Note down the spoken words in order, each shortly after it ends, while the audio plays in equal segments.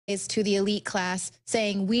to the elite class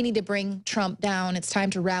saying, we need to bring Trump down. It's time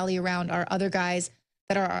to rally around our other guys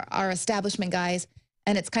that are our establishment guys.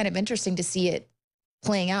 And it's kind of interesting to see it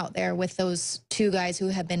playing out there with those two guys who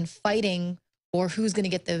have been fighting for who's going to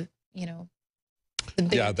get the, you know, the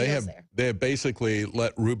big deals there. They have basically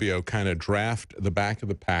let Rubio kind of draft the back of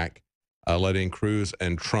the pack, letting Cruz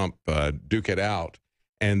and Trump duke it out.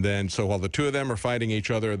 And then, so while the two of them are fighting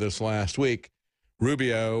each other this last week,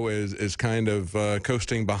 Rubio is kind of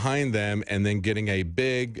coasting behind them and then getting a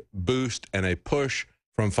big boost and a push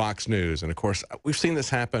from Fox News. And of course, we've seen this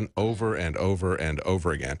happen over and over and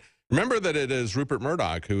over again. Remember that it is Rupert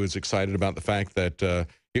Murdoch who is excited about the fact that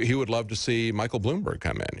he would love to see Michael Bloomberg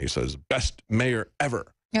come in. He says, best mayor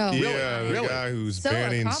ever. Oh, yeah, the guy who's so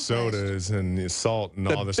banning sodas and salt and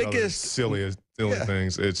all this other silly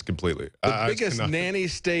things. It's completely. The biggest nanny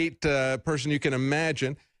state person you can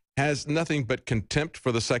imagine has nothing but contempt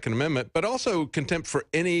for the Second Amendment, but also contempt for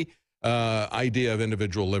any idea of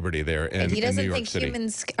individual liberty there in New York City. He doesn't think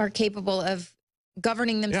humans are capable of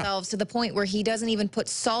governing themselves to the point where he doesn't even put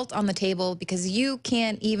salt on the table, because you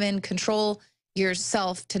can't even control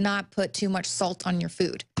yourself to not put too much salt on your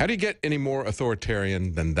food. How do you get any more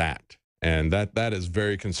authoritarian than that? And that is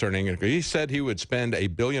very concerning. He said he would spend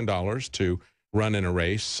 $1 billion to run in a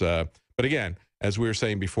race. But again, as we were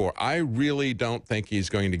saying before, I really don't think he's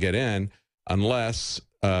going to get in unless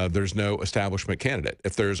there's no establishment candidate.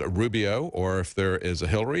 If there's a Rubio or if there is a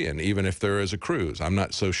Hillary, and even if there is a Cruz, I'm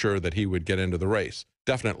not so sure that he would get into the race.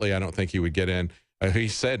 Definitely, I don't think he would get in. He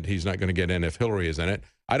said he's not going to get in if Hillary is in it.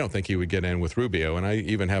 I don't think he would get in with Rubio, and I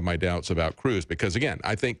even have my doubts about Cruz, because, again,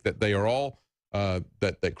 I think that they are all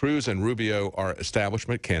that Cruz and Rubio are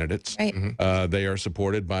establishment candidates. Right. They are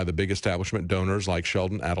supported by the big establishment donors like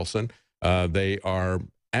Sheldon Adelson. They are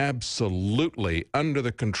absolutely under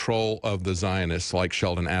the control of the Zionists like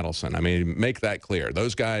Sheldon Adelson. I mean, make that clear.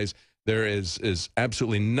 Those guys, there is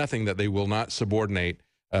absolutely nothing that they will not subordinate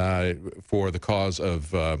for the cause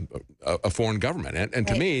of a foreign government. And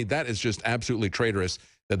to me, that is just absolutely traitorous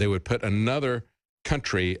that they would put another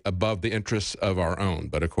country above the interests of our own.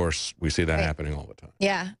 But of course, we see that happening all the time.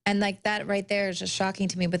 Yeah, and like that right there is just shocking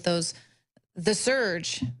to me. But the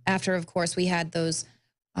surge after, of course, we had those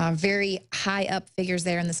very high up figures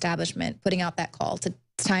there in the establishment putting out that call to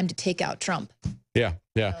time to take out Trump. Yeah,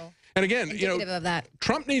 yeah. So, and again, you know, of that.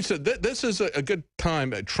 Trump needs to, this is a good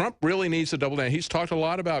time. Trump really needs to double down. He's talked a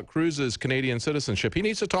lot about Cruz's Canadian citizenship. He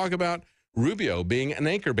needs to talk about Rubio being an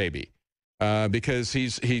anchor baby, because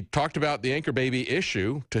he talked about the anchor baby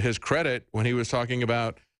issue, to his credit, when he was talking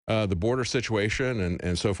about the border situation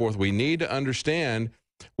and so forth. We need to understand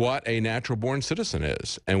what a natural-born citizen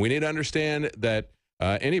is, and we need to understand that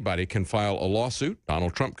anybody can file a lawsuit.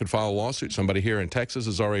 Donald Trump could file a lawsuit. Somebody here in Texas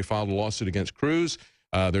has already filed a lawsuit against Cruz.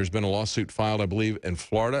 There's been a lawsuit filed, I believe, in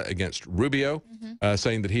Florida against Rubio,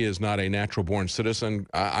 saying that he is not a natural-born citizen.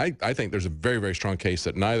 I think there's a very, very strong case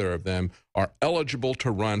that neither of them are eligible to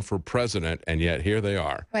run for president, and yet here they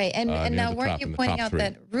are. Right, and now weren't you pointing out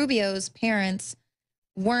that Rubio's parents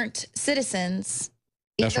weren't citizens,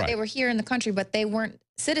 even though they were here in the country, but they weren't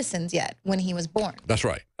citizens yet when he was born? That's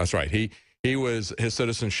right. That's right. His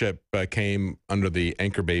citizenship came under the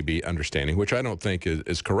anchor baby understanding, which I don't think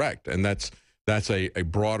is correct, and that's a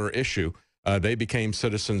broader issue. They became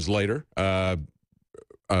citizens later.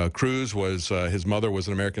 Cruz was, his mother was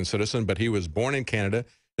an American citizen, but he was born in Canada.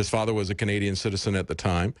 His father was a Canadian citizen at the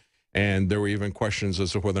time, and there were even questions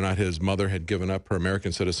as to whether or not his mother had given up her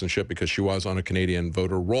American citizenship because she was on a Canadian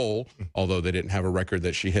voter roll, although they didn't have a record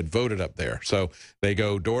that she had voted up there. So they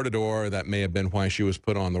go door to door. That may have been why she was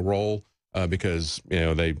put on the roll, because, you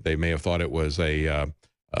know, they may have thought it was a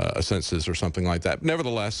census or something like that.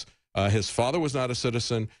 Nevertheless, his father was not a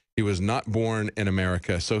citizen. He was not born in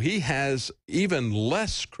America. So he has even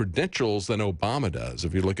less credentials than Obama does,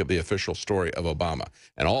 if you look at the official story of Obama.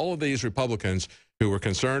 And all of these Republicans who were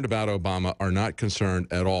concerned about Obama are not concerned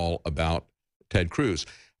at all about Ted Cruz.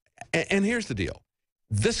 And here's the deal.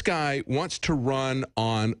 This guy wants to run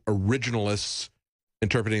on originalists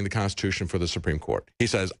interpreting the Constitution for the Supreme Court. He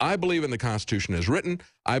says, I believe in the Constitution as written.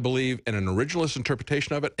 I believe in an originalist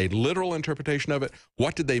interpretation of it, a literal interpretation of it.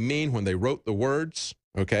 What did they mean when they wrote the words?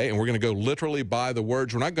 Okay, and we're going to go literally by the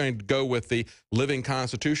words. We're not going to go with the living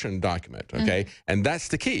Constitution document, okay? And that's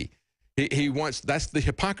the key. He wants, that's the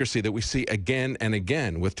hypocrisy that we see again and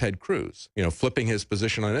again with Ted Cruz, you know, flipping his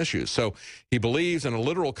position on issues. So he believes in a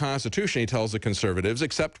literal constitution, he tells the conservatives,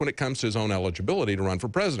 except when it comes to his own eligibility to run for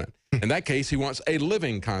president. In that case, he wants a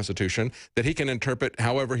living constitution that he can interpret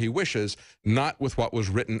however he wishes, not with what was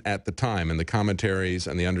written at the time and the commentaries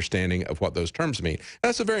and the understanding of what those terms mean.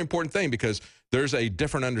 That's a very important thing, because there's a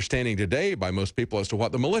different understanding today by most people as to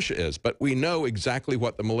what the militia is, but we know exactly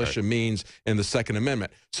what the militia means in the Second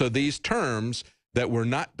Amendment. So these terms that were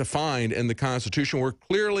not defined in the Constitution were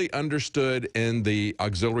clearly understood in the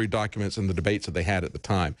auxiliary documents and the debates that they had at the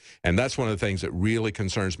time. And that's one of the things that really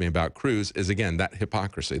concerns me about Cruz is, again, that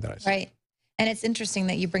hypocrisy that I see. Right. And it's interesting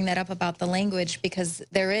that you bring that up about the language, because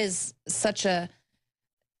there is such an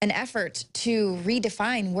effort to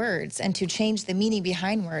redefine words and to change the meaning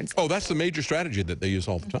behind words. Oh, that's the major strategy that they use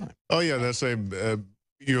all the time. Oh, yeah, that's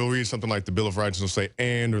you'll read something like the Bill of Rights and it'll say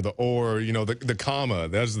and or the or, you know, the comma.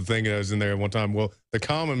 That's the thing that was in there at one time. Well, the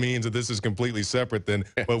comma means that this is completely separate than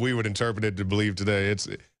what we would interpret it to believe today.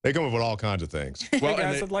 They come up with all kinds of things. Well, hey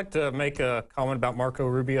guys, I'd like to make a comment about Marco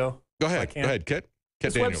Rubio. Go ahead, Kit.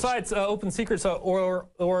 This website's Open Secrets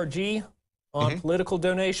ORG on political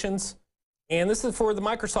donations. And this is for the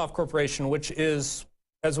Microsoft Corporation, which is,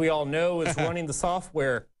 as we all know, is running the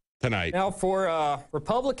software. Tonight. Now, for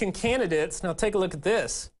Republican candidates, now take a look at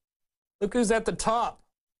this. Look who's at the top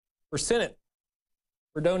for Senate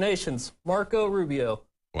for donations. Marco Rubio.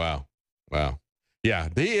 Wow. Wow. Yeah,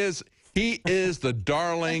 he is the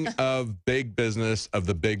darling of big business, of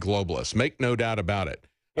the big globalists. Make no doubt about it.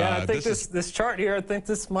 Yeah, I think this chart here, I think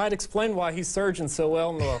this might explain why he's surging so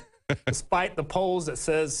well in the despite the polls that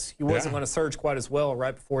says he wasn't going to surge quite as well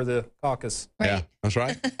right before the caucus. Right. Yeah, that's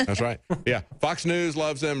right. That's right. Yeah, Fox News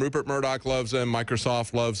loves him. Rupert Murdoch loves him.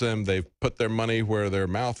 Microsoft loves him. They've put their money where their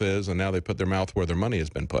mouth is, and now they put their mouth where their money has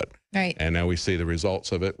been put. Right. And now we see the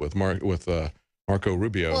results of it with Marco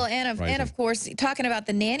Rubio. Well, and of course, talking about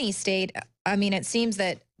the nanny state, I mean, it seems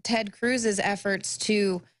that Ted Cruz's efforts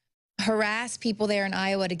to harass people there in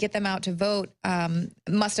Iowa to get them out to vote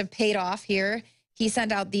must have paid off here. He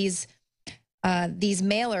sent out these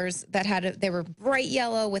mailers that they were bright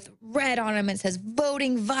yellow with red on them. It says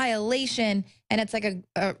voting violation, and it's like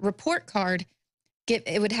a report card.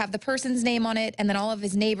 It would have the person's name on it, and then all of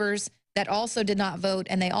his neighbors that also did not vote,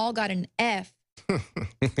 and they all got an F.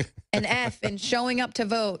 An F in showing up to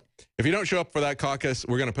vote. If you don't show up for that caucus,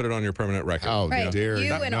 we're going to put it on your permanent record. Oh, right. dare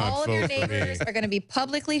you and all of your neighbors are going to be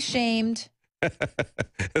publicly shamed.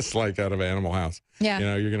 It's like out of Animal House. Yeah. You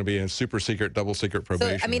know, you're going to be in super secret, double secret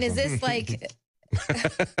probation. So, I mean, is this like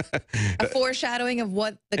a foreshadowing of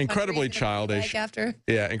what the incredibly childish like after?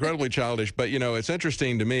 Yeah, incredibly childish. But, you know, it's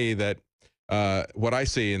interesting to me that what I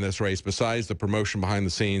see in this race, besides the promotion behind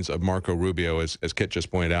the scenes of Marco Rubio, as Kit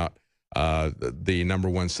just pointed out, the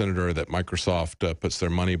 #1 senator that Microsoft puts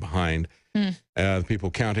their money behind,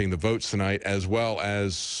 people counting the votes tonight, as well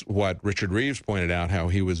as what Richard Reeves pointed out, how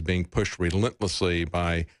he was being pushed relentlessly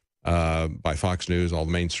by Fox News, all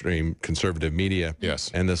the mainstream conservative media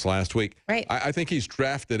in this last week. Right. I think he's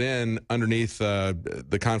drafted in underneath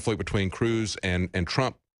the conflict between Cruz and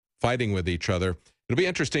Trump fighting with each other. It'll be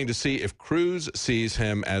interesting to see if Cruz sees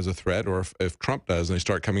him as a threat, or if Trump does, and they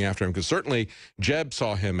start coming after him. Because certainly Jeb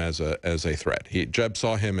saw him as a threat. Jeb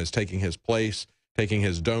saw him as taking his place, taking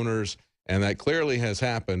his donors, and that clearly has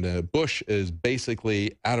happened. Bush is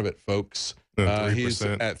basically out of it, folks. He's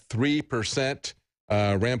at 3%.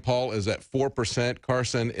 Rand Paul is at 4%.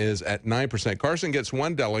 Carson is at 9%. Carson gets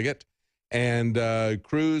 1 delegate, and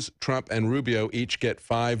Cruz, Trump, and Rubio each get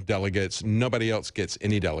 5 delegates. Nobody else gets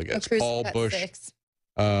any delegates. Paul, Bush. 6.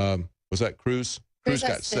 Was that Cruz? Cruz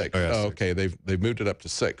got 6. Oh, yeah, 6. Okay, they've moved it up to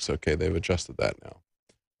 6. Okay, they've adjusted that now.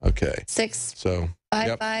 Okay. 6. So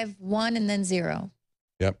 5, 5, 1, and then 0.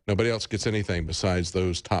 Yep. Nobody else gets anything besides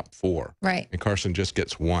those top 4. Right. And Carson just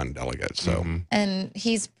gets 1 delegate. So. And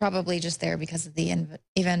he's probably just there because of the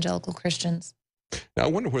evangelical Christians. Now, I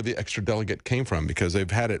wonder where the extra delegate came from, because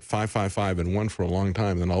they've had it 5, 5, 5, and 1 for a long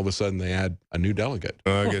time. And then all of a sudden they add a new delegate.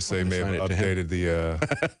 I guess they may have updated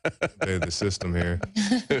the system here.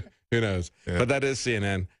 Who knows? Yeah. But that is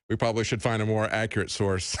CNN. We probably should find a more accurate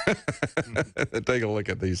source. Take a look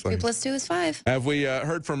at these things. 2 + 2 is 5. Have we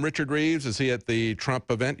heard from Richard Reeves? Is he at the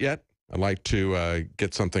Trump event yet? I'd like to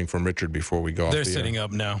get something from Richard before we go off. They're setting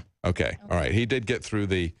up now. Okay. All right. He did get through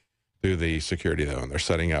the security, though, and they're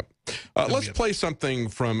setting up. Let's play something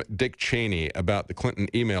from Dick Cheney about the Clinton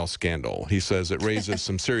email scandal. He says it raises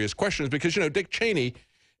some serious questions because, you know, Dick Cheney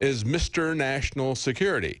is Mr. National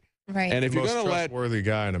Security. Right. And if you're going to let... trustworthy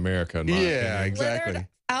guy in America, in my opinion. Exactly. Slithered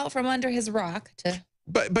out from under his rock to...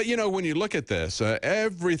 But you know, when you look at this,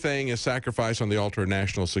 everything is sacrificed on the altar of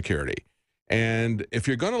national security. And if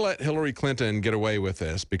you're going to let Hillary Clinton get away with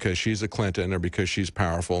this because she's a Clinton or because she's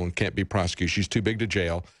powerful and can't be prosecuted, she's too big to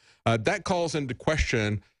jail, that calls into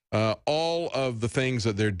question all of the things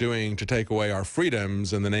that they're doing to take away our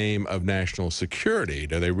freedoms in the name of national security.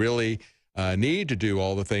 Do they really need to do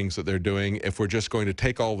all the things that they're doing if we're just going to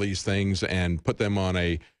take all these things and put them on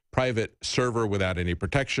a private server without any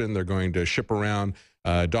protection. They're going to ship around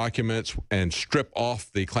documents and strip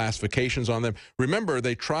off the classifications on them. Remember,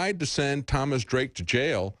 they tried to send Thomas Drake to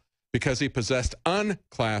jail because he possessed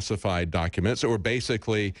unclassified documents that were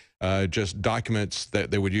basically just documents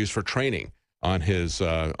that they would use for training on his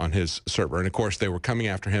server. And of course, they were coming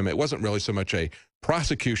after him. It wasn't really so much a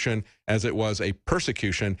prosecution as it was a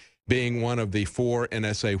persecution, being one of the 4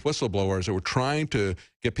 NSA whistleblowers that were trying to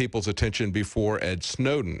get people's attention before Ed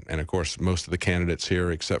Snowden. And of course, most of the candidates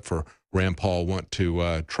here, except for Rand Paul, want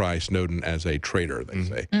to try Snowden as a traitor, they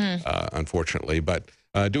say, unfortunately. But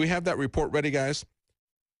do we have that report ready, guys?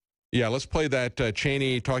 Yeah, let's play that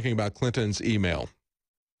Cheney talking about Clinton's email.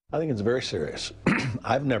 I think it's very serious.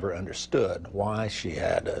 I've never understood why she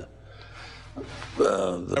had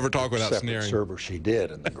Never talk without separate sneering. server she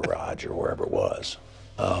did in the garage or wherever it was.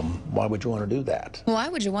 Why would you want to do that? Why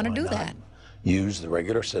would you want to do not that? Use the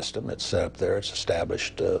regular system. It's set up there. It's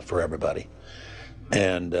established for everybody.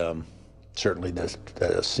 And certainly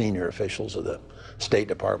the senior officials of the State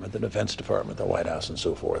Department, the Defense Department, the White House, and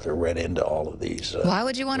so forth are read into all of these. Why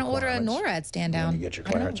would you want to order a requirements NORAD stand down? when you get your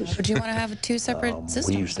I don't know. clearances. Why would you want to have 2 separate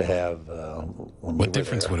systems? We used to have, when What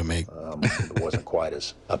difference would it make? it wasn't quite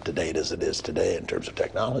as up to date as it is today in terms of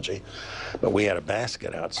technology, but we had a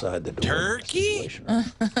basket outside the door. Turkey?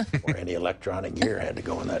 Where any electronic gear had to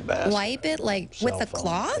go in that basket. Wipe it like with Cell a phone,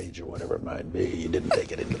 cloth? page or whatever it might be. You didn't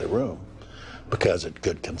take it into the room because it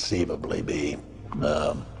could conceivably be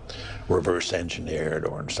reverse engineered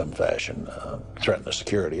or in some fashion threaten the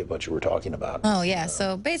security of what you were talking about. Oh, yeah.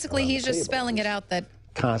 So basically, around the he's just table. spelling it out that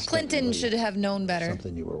Constantly Clinton should have known better.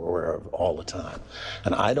 Something you were aware of all the time.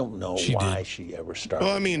 And I don't know why she ever started.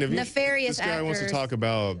 Well, I mean, if Nefarious this guy wants to actors talk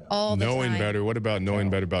about all the knowing time. better, what about knowing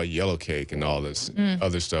better about yellow cake and all this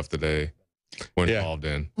other stuff that they were involved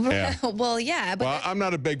in? Yeah. Well, yeah. But Well, I'm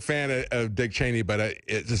not a big fan of Dick Cheney, but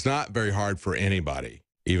it's not very hard for anybody,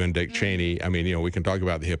 even Dick Cheney. I mean, you know, we can talk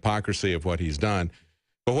about the hypocrisy of what he's done,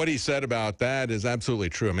 but what he said about that is absolutely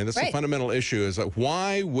true. I mean, that's the fundamental issue is that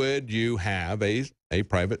why would you have a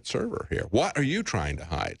private server here? What are you trying to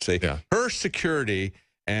hide? Say, her security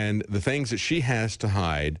and the things that she has to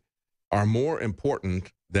hide are more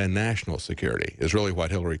important than national security, is really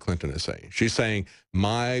what Hillary Clinton is saying. She's saying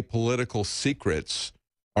my political secrets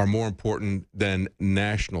are more important than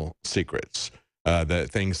national secrets, the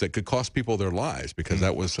things that could cost people their lives, because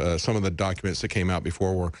that was some of the documents that came out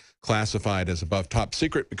before were classified as above top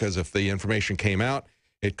secret, because if the information came out,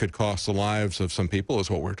 it could cost the lives of some people, is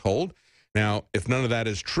what we're told. Now, if none of that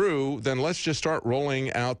is true, then let's just start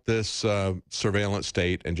rolling out this surveillance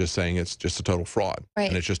state and just saying it's just a total fraud.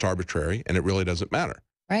 And it's just arbitrary, and it really doesn't matter.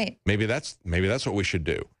 Right. Maybe that's what we should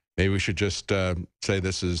do. Maybe we should just say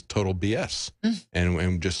this is total BS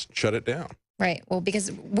and just shut it down. Right. Well,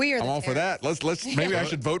 because we are I'm all for that. Let's maybe I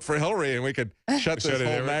should vote for Hillary and we could shut this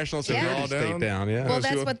whole national security state down. Yeah. Well,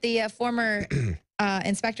 that's what the former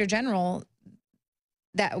Inspector General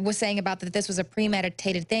that was saying about that this was a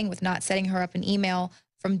premeditated thing with not setting her up an email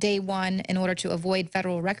from day one in order to avoid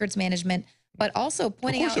federal records management, but also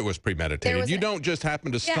pointing out. Of course it was premeditated. You don't just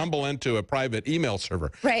happen to stumble into a private email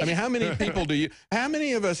server. Right. I mean, how many people how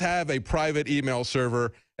many of us have a private email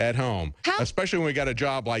server at home? Especially when we got a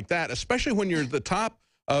job like that, especially when you're the top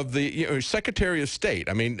of the Secretary of State.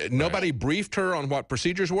 I mean, nobody briefed her on what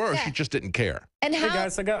procedures were, or she just didn't care. And hey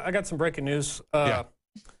guys, I got some breaking news.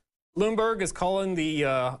 Bloomberg is calling the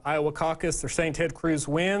Iowa caucus. They're saying Ted Cruz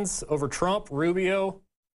wins over Trump. Rubio.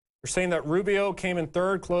 They're saying that Rubio came in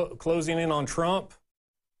third, closing in on Trump.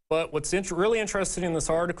 But what's really interesting in this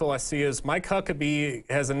article I see is Mike Huckabee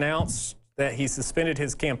has announced that he suspended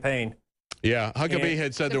his campaign. Yeah, Huckabee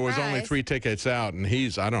had said there was only 3 tickets out, and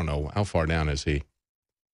he's, I don't know, how far down is he?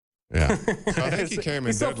 Yeah. I think he came in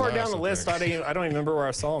He's so dead far last, down the list, I don't even remember where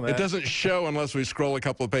I saw him at. It doesn't show unless we scroll a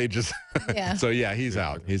couple of pages. Yeah. So, yeah, he's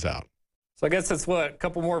out. He's out. So I guess that's what, a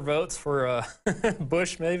couple more votes for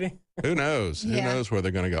Bush, maybe? Who knows? Who knows where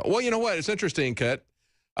they're going to go? Well, you know what? It's interesting, Kat.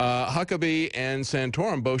 Huckabee and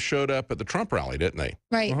Santorum both showed up at the Trump rally, didn't they?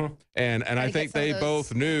 Right. And I think they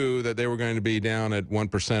both knew that they were going to be down at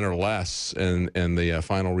 1% or less in the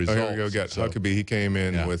final results. Oh, here we go. Got Huckabee. He came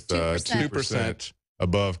in with 2%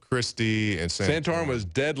 above Christie and Santorum. Santorum was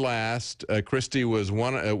dead last. Christie was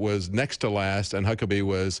next to last, and Huckabee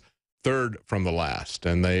was third from the last.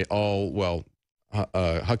 And they all, well,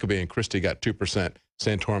 Huckabee and Christie got 2%.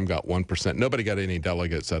 Santorum got 1%. Nobody got any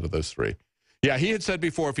delegates out of those 3. Yeah, he had said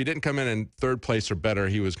before if he didn't come in third place or better,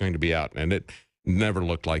 he was going to be out. And it never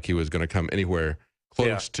looked like he was going to come anywhere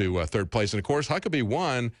close to third place. And, of course, Huckabee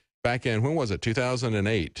won back in, when was it,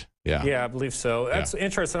 2008? Yeah. Yeah, I believe so. That's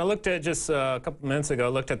interesting. I looked at just a couple minutes ago, I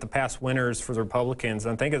looked at the past winners for the Republicans,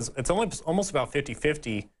 and I think it's only almost about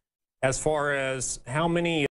 50-50 as far as how many